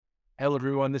Hello,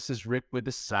 everyone. This is Rick with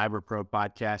the Cyber Pro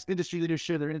podcast. Industry leaders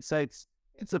share their insights.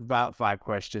 It's about 5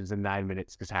 questions in 9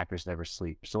 minutes because hackers never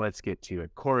sleep. So let's get to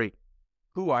it. Cory,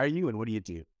 who are you and what do you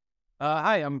do?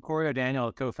 Hi, I'm Cory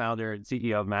O'Daniel, co-founder and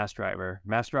CEO of Massdriver.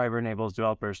 Massdriver enables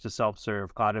developers to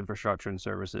self-serve cloud infrastructure and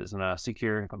services in a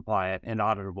secure and compliant and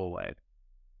auditable way.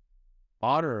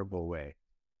 Honorable way.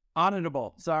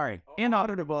 Auditable, sorry.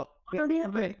 Inauditable.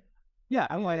 Yeah,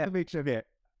 I like that makes it.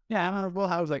 Yeah, honorable.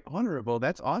 I was like, honorable.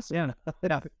 That's awesome.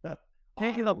 Yeah.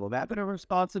 Taking a that bit of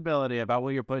responsibility about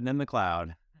what you're putting in the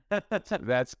cloud.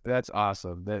 That's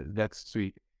awesome. That's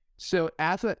sweet. So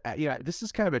this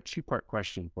is kind of a two-part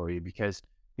question for you because,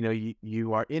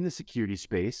 you are in the security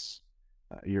space,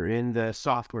 you're in the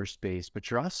software space, but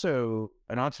you're also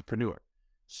an entrepreneur.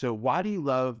 So why do you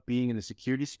love being in the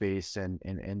security space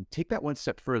and take that one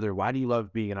step further? Why do you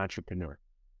love being an entrepreneur?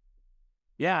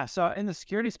 Yeah, so in the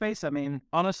security space, I mean,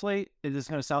 honestly, it is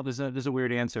going to sound, there's a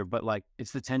weird answer, but like, it's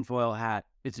the tinfoil hat.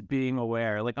 It's being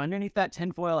aware. Like, underneath that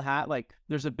tinfoil hat, like,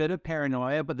 there's a bit of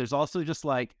paranoia, but there's also just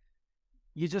like,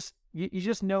 you just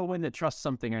know when to trust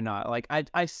something or not. Like,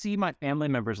 I see my family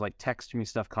members like text me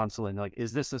stuff constantly, and like,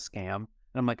 is this a scam? And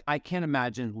I'm like, I can't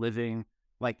imagine living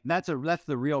like that's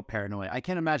the real paranoia. I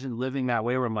can't imagine living that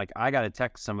way where I'm like, I got to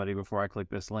text somebody before I click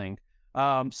this link.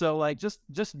 So like just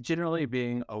generally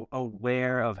being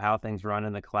aware of how things run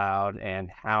in the cloud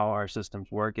and how our systems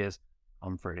work is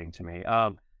comforting to me.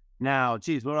 Now,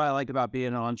 geez, what do I like about being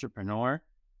an entrepreneur?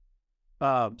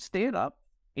 Staying up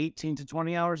 18 to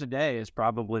 20 hours a day is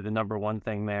probably the number one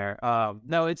thing there.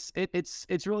 No, it's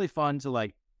really fun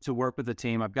to work with a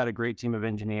team. I've got a great team of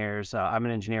engineers. I'm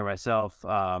an engineer myself.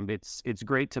 It's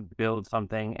great to build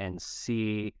something and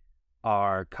see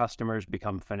our customers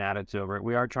become fanatics over it.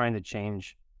 We are trying to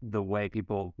change the way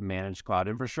people manage cloud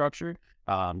infrastructure.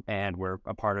 And we're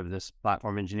a part of this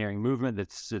platform engineering movement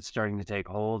that's starting to take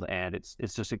hold. And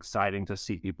it's just exciting to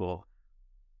see people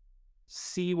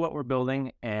see what we're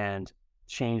building and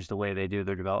change the way they do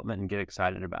their development and get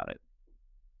excited about it.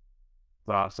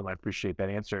 Awesome. I appreciate that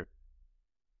answer.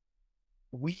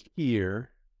 We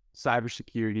hear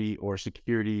cybersecurity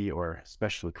or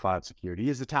especially cloud security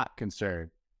is a top concern.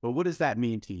 But what does that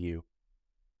mean to you?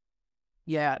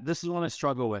 Yeah, this is one I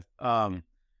struggle with.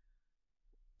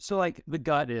 So like the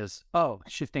gut is,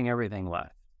 shifting everything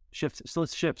left. So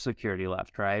let's shift security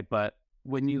left, right? But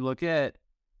when you look at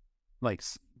like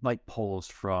polls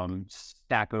from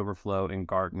Stack Overflow and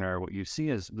Gartner, what you see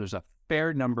is there's a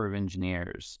fair number of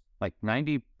engineers, like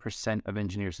 90% of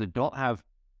engineers that don't have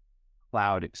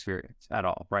cloud experience at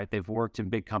all, right? They've worked in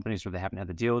big companies where they haven't had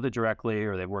to deal with it directly,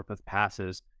 or they've worked with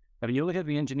passes. But when you look at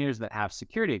the engineers that have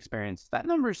security experience, that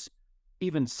number's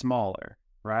even smaller,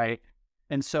 right?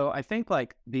 And so I think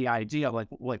like the idea of like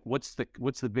what's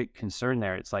the big concern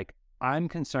there? It's like, I'm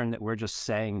concerned that we're just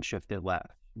saying shift it left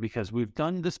because we've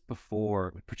done this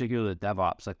before, particularly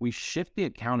DevOps. Like we shift the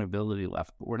accountability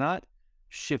left, but we're not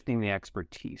shifting the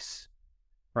expertise,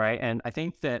 right? And I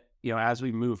think that, as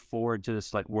we move forward to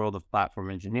this like world of platform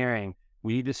engineering,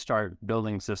 we need to start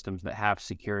building systems that have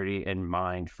security in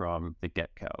mind from the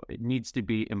get-go. It needs to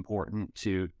be important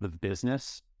to the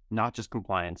business, not just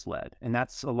compliance-led. And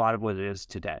that's a lot of what it is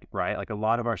today, right? Like a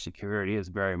lot of our security is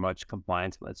very much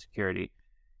compliance-led security.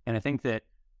 And I think that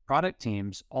product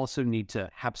teams also need to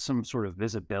have some sort of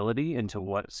visibility into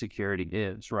what security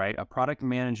is, right? A product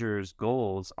manager's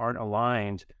goals aren't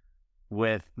aligned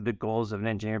with the goals of an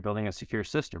engineer building a secure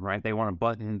system, right? They want a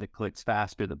button that clicks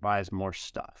faster, that buys more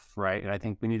stuff, right? And I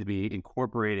think we need to be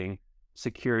incorporating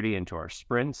security into our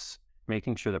sprints,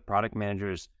 making sure that product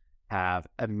managers have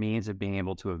a means of being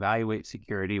able to evaluate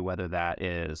security, whether that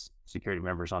is security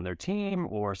members on their team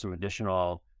or some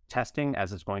additional testing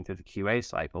as it's going through the QA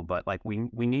cycle. But like we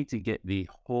need to get the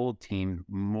whole team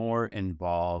more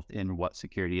involved in what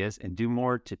security is and do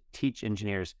more to teach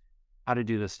engineers how to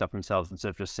do this stuff themselves instead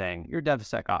of just saying, you're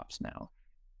DevSecOps now.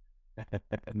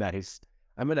 Nice.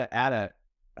 I'm going to add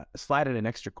slide in an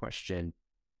extra question.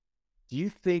 Do you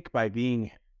think by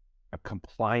being a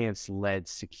compliance-led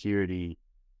security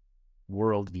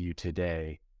worldview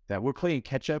today that we're playing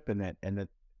catch up and that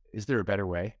is there a better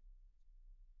way?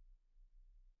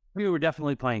 We were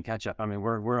definitely playing catch up. I mean,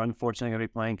 we're unfortunately going to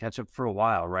be playing catch up for a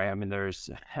while, right? I mean,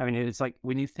 it's like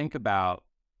when you think about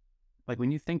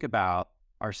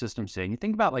our system today, and you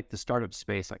think about like the startup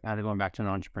space, like kind of going back to an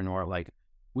entrepreneur, like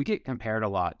we get compared a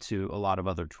lot to a lot of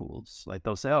other tools. Like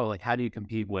they'll say, like, how do you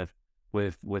compete with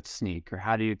Sneak, or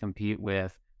how do you compete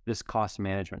with this cost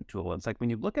management tool? It's like when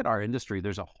you look at our industry,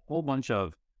 there's a whole bunch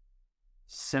of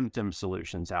symptom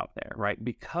solutions out there, right?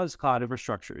 Because cloud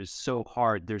infrastructure is so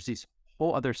hard, there's these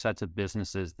whole other sets of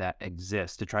businesses that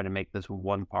exist to try to make this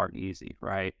one part easy,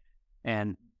 right?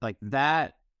 And like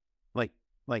that, like,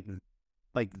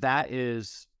 like, that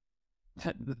is,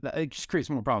 it just creates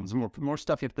more problems, more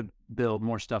stuff you have to build,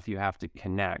 more stuff you have to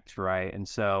connect, right? And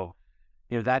so,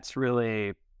 that's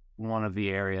really one of the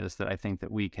areas that I think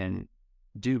that we can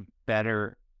do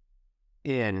better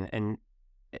in,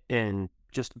 and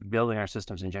just building our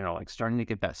systems in general, like starting to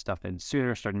get that stuff in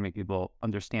sooner, starting to make people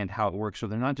understand how it works. So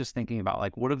they're not just thinking about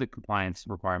like, what are the compliance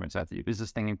requirements I have to do? Is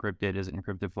this thing encrypted? Is it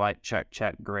encrypted flight? Check,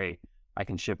 great. I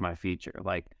can ship my feature.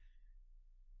 Like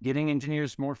getting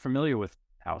engineers more familiar with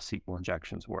how SQL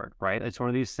injections work, right? It's one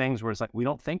of these things where it's like, we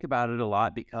don't think about it a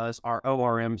lot because our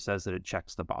ORM says that it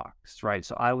checks the box, right?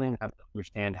 So I only have to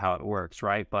understand how it works,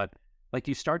 right? But like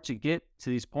you start to get to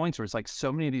these points where it's like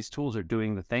so many of these tools are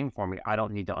doing the thing for me. I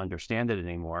don't need to understand it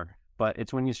anymore. But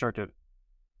it's when you start to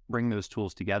bring those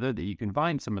tools together that you can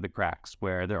find some of the cracks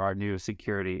where there are new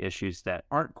security issues that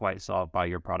aren't quite solved by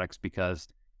your products because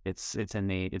it's in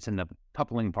the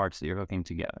coupling parts that you're hooking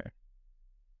together.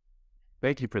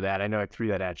 Thank you for that. I know I threw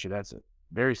that at you. That's a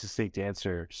very succinct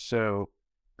answer. So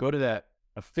go to that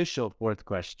official fourth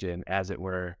question, as it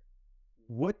were.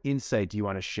 What insight do you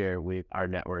want to share with our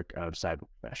network of cyber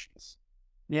professionals?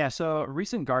 Yeah, so a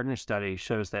recent Gartner study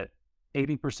shows that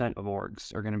 80% of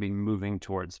orgs are going to be moving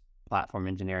towards platform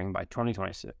engineering by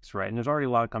 2026, right? And there's already a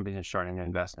lot of companies starting to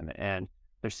invest in it. And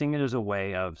they're seeing it as a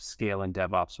way of scaling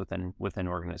DevOps within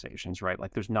organizations, right?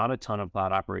 Like there's not a ton of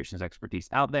cloud operations expertise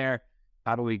out there.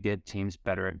 How do we get teams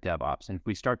better at DevOps? And if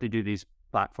we start to do these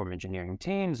platform engineering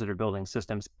teams that are building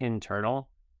systems internal,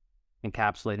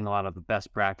 encapsulating a lot of the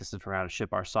best practices for how to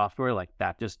ship our software, like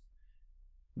that just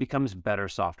becomes better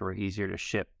software, easier to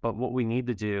ship. But what we need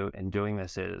to do in doing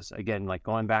this is, again, like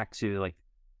going back to like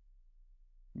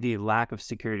the lack of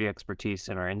security expertise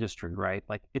in our industry, right?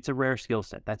 Like it's a rare skill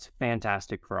set. That's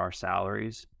fantastic for our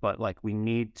salaries, but like we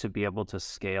need to be able to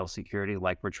scale security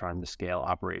like we're trying to scale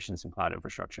operations and cloud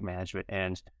infrastructure management.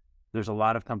 And there's a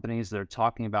lot of companies that are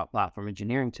talking about platform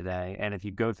engineering today. And if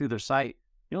you go through their site,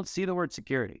 you don't see the word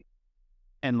security.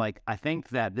 And like, I think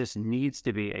that this needs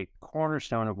to be a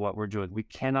cornerstone of what we're doing. We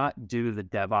cannot do the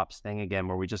DevOps thing again,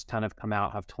 where we just kind of come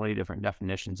out, have 20 different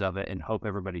definitions of it and hope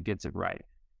everybody gets it right.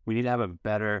 We need to have a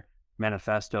better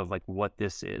manifesto of like what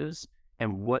this is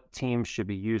and what teams should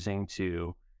be using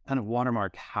to kind of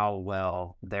watermark how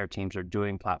well their teams are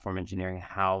doing platform engineering,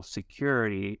 how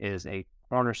security is a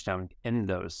cornerstone in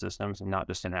those systems and not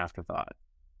just an afterthought.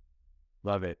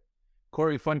 Love it.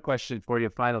 Cory, fun question for you.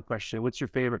 Final question. What's your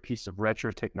favorite piece of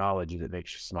retro technology that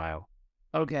makes you smile?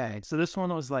 Okay, so this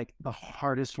one was like the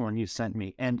hardest one you sent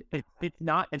me, and it's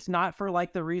not for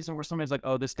like the reason where somebody's like,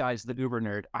 oh, this guy's the uber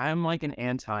nerd. I'm like an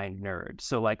anti-nerd,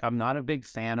 so like I'm not a big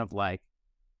fan of like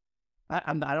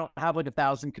I don't have like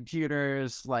 1,000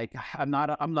 computers. Like I'm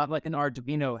not like an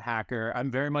Arduino hacker. I'm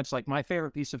very much like my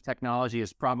favorite piece of technology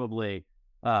is probably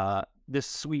this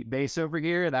sweet bass over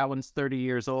here. That one's 30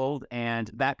 years old,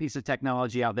 and that piece of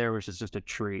technology out there, which is just a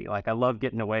tree. Like I love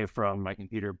getting away from my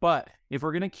computer, but if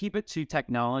we're gonna keep it to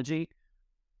technology,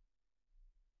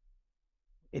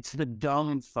 it's the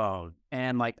dumb phone.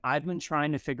 And like I've been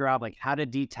trying to figure out like how to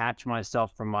detach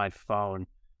myself from my phone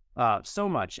so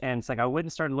much. And it's like I went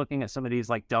and started looking at some of these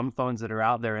like dumb phones that are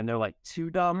out there, and they're like too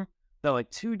dumb. They're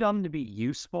like too dumb to be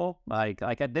useful. Like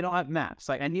they don't have maps.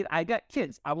 Like I got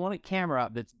kids. I want a camera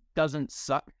that doesn't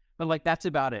suck, but like that's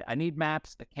about it. I need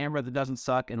maps, a camera that doesn't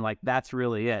suck, and like that's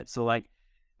really it. So like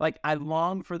I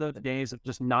long for those days of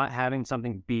just not having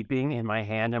something beeping in my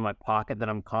hand in my pocket that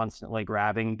I'm constantly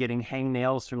grabbing, getting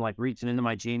hangnails from like reaching into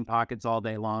my jean pockets all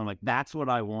day long. Like that's what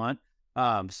I want.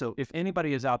 So if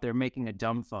anybody is out there making a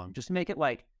dumb phone, just make it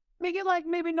like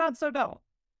maybe not so dumb.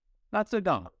 Not so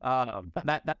dumb.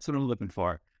 That's what I'm looking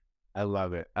for. I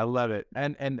love it. I love it.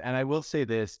 And I will say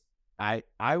this, I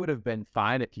would have been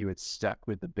fine if you had stuck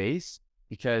with the base,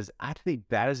 because I think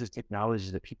that is a technology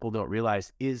that people don't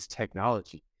realize is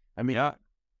technology. I mean,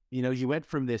 you went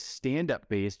from this stand-up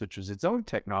bass, which was its own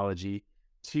technology,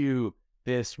 to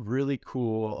this really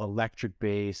cool electric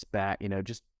bass that,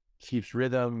 just keeps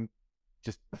rhythm,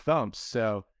 just thumps.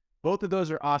 So both of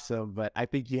those are awesome, but I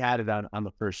think you had it on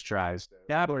the first try. So.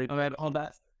 Yeah,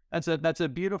 that's a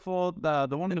beautiful. The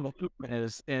one in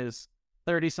the is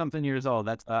 30-something years old.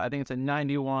 That's I think it's a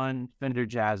 91 Fender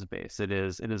Jazz bass. It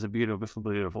is a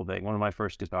beautiful thing. One of my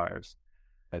first guitars.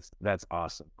 That's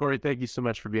awesome. Cory, thank you so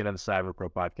much for being on the Cyber Pro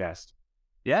podcast.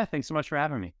 Yeah, thanks so much for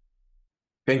having me.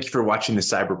 Thank you for watching the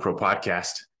Cyber Pro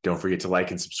podcast. Don't forget to like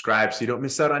and subscribe so you don't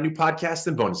miss out on new podcasts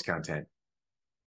and bonus content.